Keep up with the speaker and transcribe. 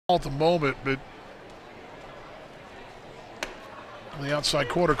at the moment, but on the outside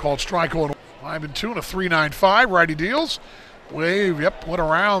corner called strike on 5-2 and a 3.95. Righty deals. Wave, yep, went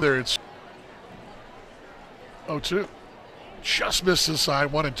around there. It's 0-2. Just missed his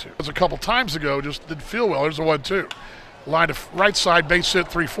side, 1-2. It was a couple times ago, just didn't feel well. There's a 1-2. Line to right side, base hit,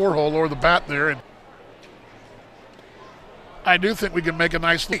 3-4 hole, lower the bat there. And I do think we can make a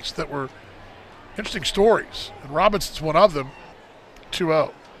nice lease that were interesting stories. And Robinson's one of them.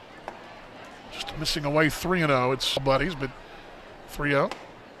 2-0. Just missing away 3-0. It's buddies, but 3-0.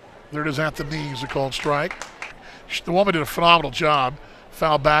 There it is at the knees, a called strike. The woman did a phenomenal job.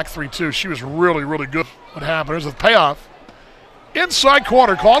 Foul back, 3-2. She was really, really good. What happened? There's a payoff. Inside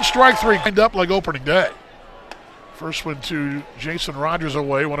corner, called strike 3. Lined up like opening day. First one to Jason Rogers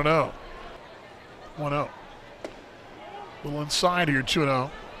away, 1-0. 1-0. A little inside here, 2-0.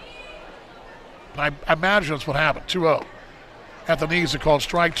 I imagine that's what happened, 2-0. At the knees, a called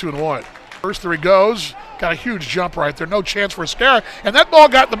strike, 2-1. First, there he goes. Got a huge jump right there. No chance for Escarra. And that ball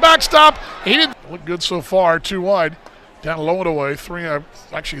got the backstop. He didn't look good so far, 2-1. Down low and away,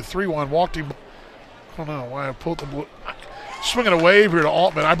 3-1. Walked him. I don't know why I pulled the blue. Swinging a wave here to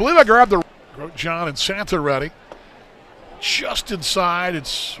Altman. I believe I grabbed the John and Santa ready. Just inside,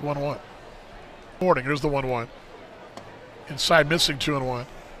 it's 1-1. Morning, here's the 1-1. Inside missing, 2-1.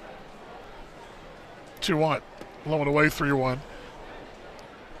 2-1. Low and away, 3-1.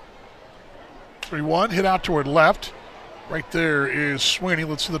 3-1, hit out toward left. Right there is Sweeney.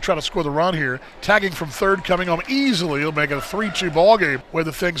 Let's see, they'll try to score the run here. Tagging from third, coming home easily. He'll make it a 3-2 ball game where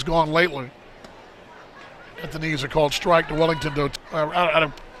the thing's gone lately. At the knees, a called strike to Wellington,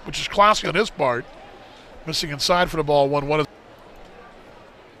 which is classy on his part. Missing inside for the ball, 1-1.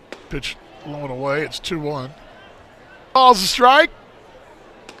 Pitch low and away, it's 2-1. Ball's a strike.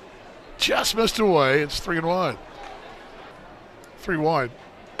 Just missed away, it's 3-1. 3-1.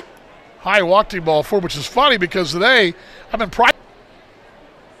 High walking ball forward, which is funny because today I've been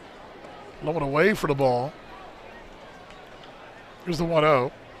low and away for the ball. Here's the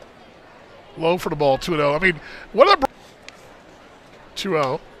 1-0. Low for the ball, 2-0. I mean, what are the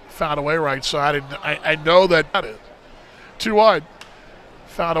 2-0. Found away right side, and I know that is 2-1.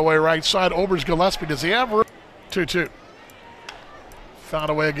 Found away right side. Overs Gillespie. Does he have 2-2? Found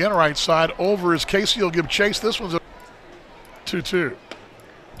away again right side. Over is Casey. He'll give chase. This one's a 2-2.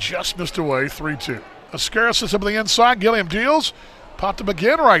 Just missed away, 3-2. Escarra sits up on the inside. Gilliam deals. Popped him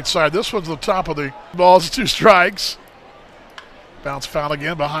again right side. This one's the top of the balls. 2 strikes. Bounce foul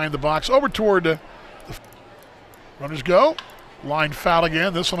again behind the box. Over toward the runners go. Line foul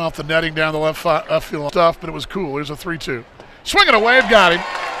again. This one off the netting down the left field stuff, but it was cool. There's a 3-2. Swinging a wave, got him.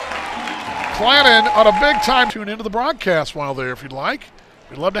 Planning on a big time. Tune into the broadcast while there if you'd like.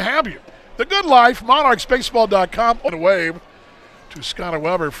 We'd love to have you. The Good Life, monarchsbaseball.com. On a wave to Scott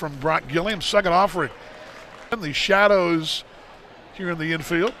Weber from Brock Gilliam. Second offering. And the shadows here in the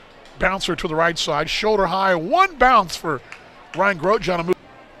infield. Bouncer to the right side. Shoulder high. One bounce for Ryan Grosjean.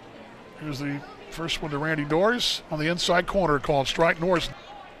 Here's the first one to Randy Norris on the inside corner, called strike. Norris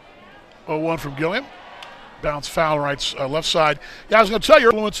 0-1 from Gilliam. Bounce foul left side. Yeah, I was going to tell you,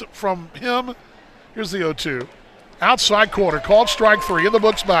 influence from him. Here's the 0-2. Outside corner, called strike 3. In the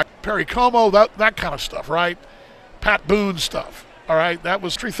books back. Perry Como, that kind of stuff, right? Pat Boone stuff. All right, that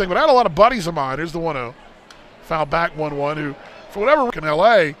was the thing. But I had a lot of buddies of mine. Here's the 1-0. Foul back 1-1, who, for whatever reason in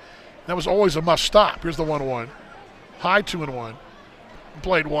L.A., that was always a must stop. Here's the 1-1. High 2-1.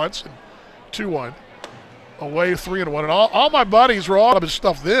 Played once and 2-1. Away 3-1. And all my buddies were all of his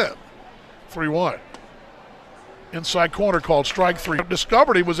stuff then. 3-1. Inside corner, called strike 3.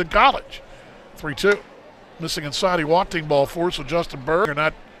 Discovered he was in college. 3-2. Missing inside, he walked in ball forward, so Justin Berg, or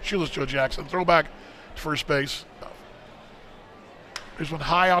not Shoeless Joe Jackson. Throw back to first base. There's one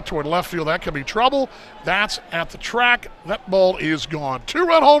high out toward left field. That could be trouble. That's at the track. That ball is gone.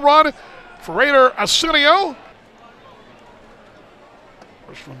 2-run home run for Raider Arsenio.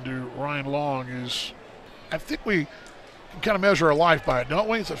 First one to Ryan Long is, I think we can kind of measure our life by it, don't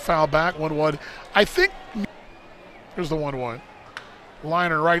we? It's a foul back, 1-1. I think, here's the 1-1.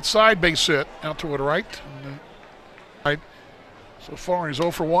 Liner right side, base hit, out toward right. And, right. So far he's 0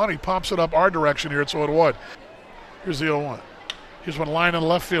 for 1. He pops it up our direction here. It's 0-1. Here's the 0-1. Here's one line in the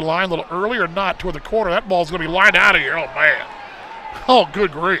left field line, a little earlier, not toward the corner. That ball's going to be lined out of here. Oh, man. Oh,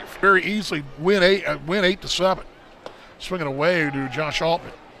 good grief. Very easily win 8-7. Swinging away to Josh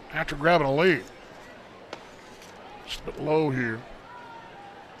Altman after grabbing a lead. Just a bit low here.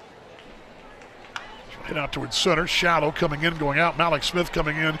 Hit out towards center. Shallow coming in, going out. Malik Smith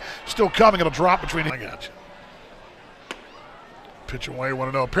coming in. Still coming. It'll drop between. I got you. Pitch away,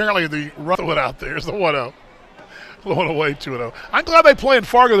 1-0. Apparently the run out there is the 1-0. Low and away, 2-0. I'm glad they play in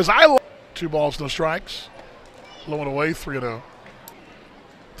Fargo. This I love 2 balls, no strikes. Low and away, 3-0.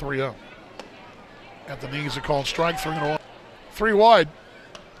 3-0. At the knees, a called strike, 3-1. 3 wide.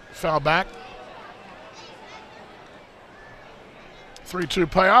 Foul back. 3-2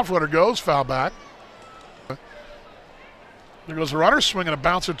 payoff. Runner goes. Foul back. There goes the runner, swinging a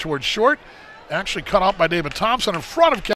bouncer towards short. Actually cut off by David Thompson in front of